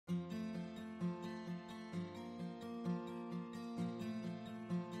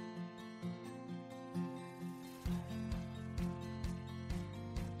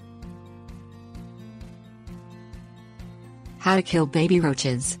How to kill baby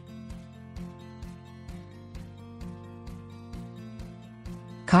roaches.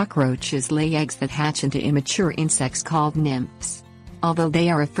 Cockroaches lay eggs that hatch into immature insects called nymphs. Although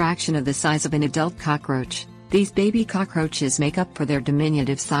they are a fraction of the size of an adult cockroach, these baby cockroaches make up for their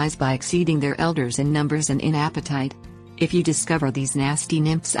diminutive size by exceeding their elders in numbers and in appetite. If you discover these nasty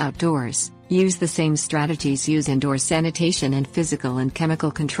nymphs outdoors, use the same strategies used indoor sanitation and physical and chemical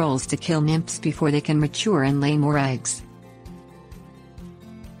controls to kill nymphs before they can mature and lay more eggs.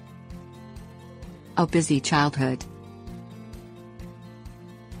 A busy childhood.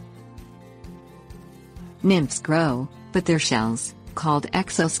 Nymphs grow, but their shells, called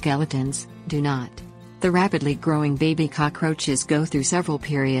exoskeletons, do not. The rapidly growing baby cockroaches go through several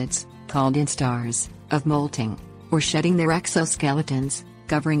periods, called instars, of molting, or shedding their exoskeletons,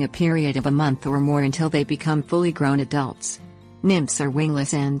 covering a period of a month or more until they become fully grown adults. Nymphs are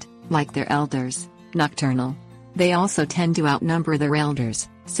wingless and, like their elders, nocturnal. They also tend to outnumber their elders,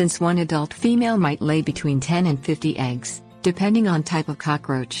 since one adult female might lay between 10 and 50 eggs, depending on type of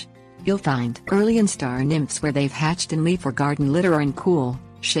cockroach. You'll find early instar nymphs where they've hatched in leaf or garden litter or in cool,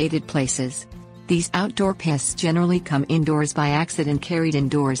 shaded places. These outdoor pests generally come indoors by accident, carried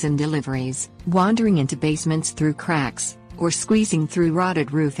indoors in deliveries, wandering into basements through cracks, or squeezing through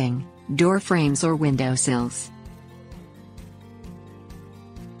rotted roofing, door frames or windowsills.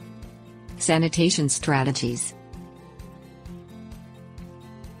 Sanitation strategies.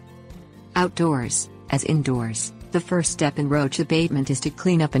 Outdoors, as indoors, the first step in roach abatement is to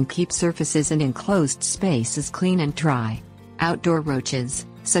clean up and keep surfaces and enclosed spaces clean and dry. Outdoor roaches,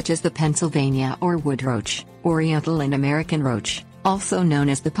 such as the Pennsylvania or wood roach, Oriental and American roach, also known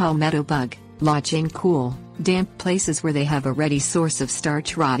as the palmetto bug, lodge in cool, damp places where they have a ready source of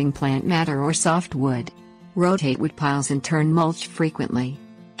starch, rotting plant matter or soft wood. Rotate wood piles and turn mulch frequently.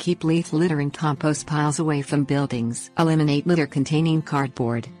 Keep leaf litter and compost piles away from buildings. Eliminate litter containing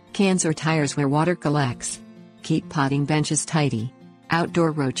cardboard, cans or tires where water collects. Keep potting benches tidy.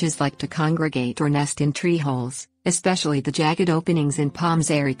 Outdoor roaches like to congregate or nest in tree holes, especially the jagged openings in palms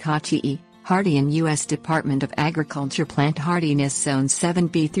ericaceae, hardy in U.S. Department of Agriculture Plant Hardiness Zones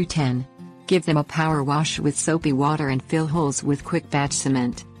 7B through 10. Give them a power wash with soapy water and fill holes with quick batch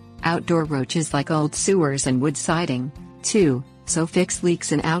cement. Outdoor roaches like old sewers and wood siding, too, so fix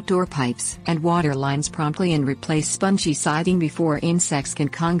leaks in outdoor pipes and water lines promptly and replace spongy siding before insects can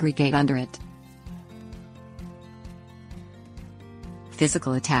congregate under it.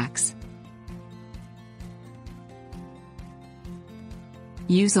 Physical attacks.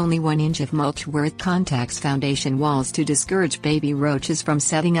 Use only 1 inch of mulch where it contacts foundation walls to discourage baby roaches from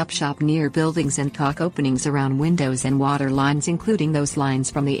setting up shop near buildings and caulk openings around windows and water lines, including those lines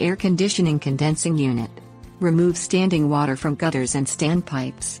from the air conditioning condensing unit. Remove standing water from gutters and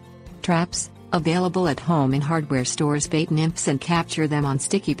standpipes. Traps, available at home in hardware stores, bait nymphs and capture them on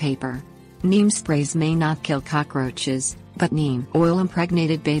sticky paper. Neem sprays may not kill cockroaches, but neem oil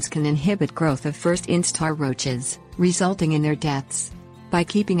impregnated baits can inhibit growth of first instar roaches, resulting in their deaths. By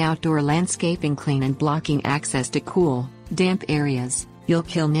keeping outdoor landscaping clean and blocking access to cool, damp areas, you'll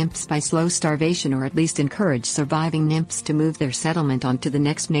kill nymphs by slow starvation or at least encourage surviving nymphs to move their settlement onto the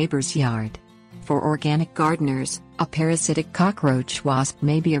next neighbor's yard. For organic gardeners, a parasitic cockroach wasp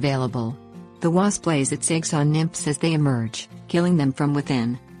may be available. The wasp lays its eggs on nymphs as they emerge, killing them from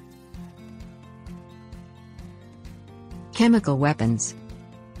within. Chemical weapons.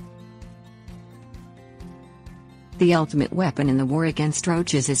 The ultimate weapon in the war against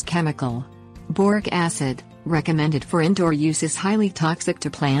roaches is chemical. Boric acid, recommended for indoor use, is highly toxic to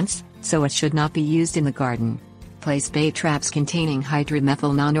plants, so it should not be used in the garden. Place bait traps containing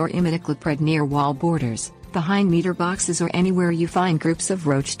hydromethyl or imidacloprid near wall borders, behind meter boxes, or anywhere you find groups of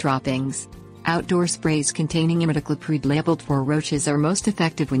roach droppings. Outdoor sprays containing imidacloprid labeled for roaches are most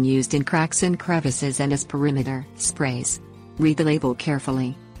effective when used in cracks and crevices and as perimeter sprays. Read the label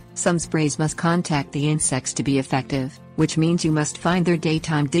carefully. Some sprays must contact the insects to be effective, which means you must find their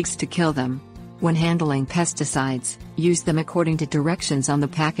daytime digs to kill them. When handling pesticides, use them according to directions on the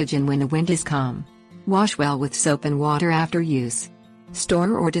package and when the wind is calm. Wash well with soap and water after use.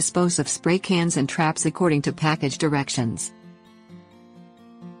 Store or dispose of spray cans and traps according to package directions.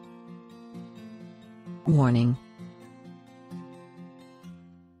 Warning.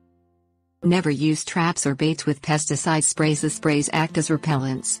 Never use traps or baits with pesticide sprays. The sprays act as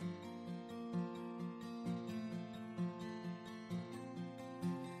repellents,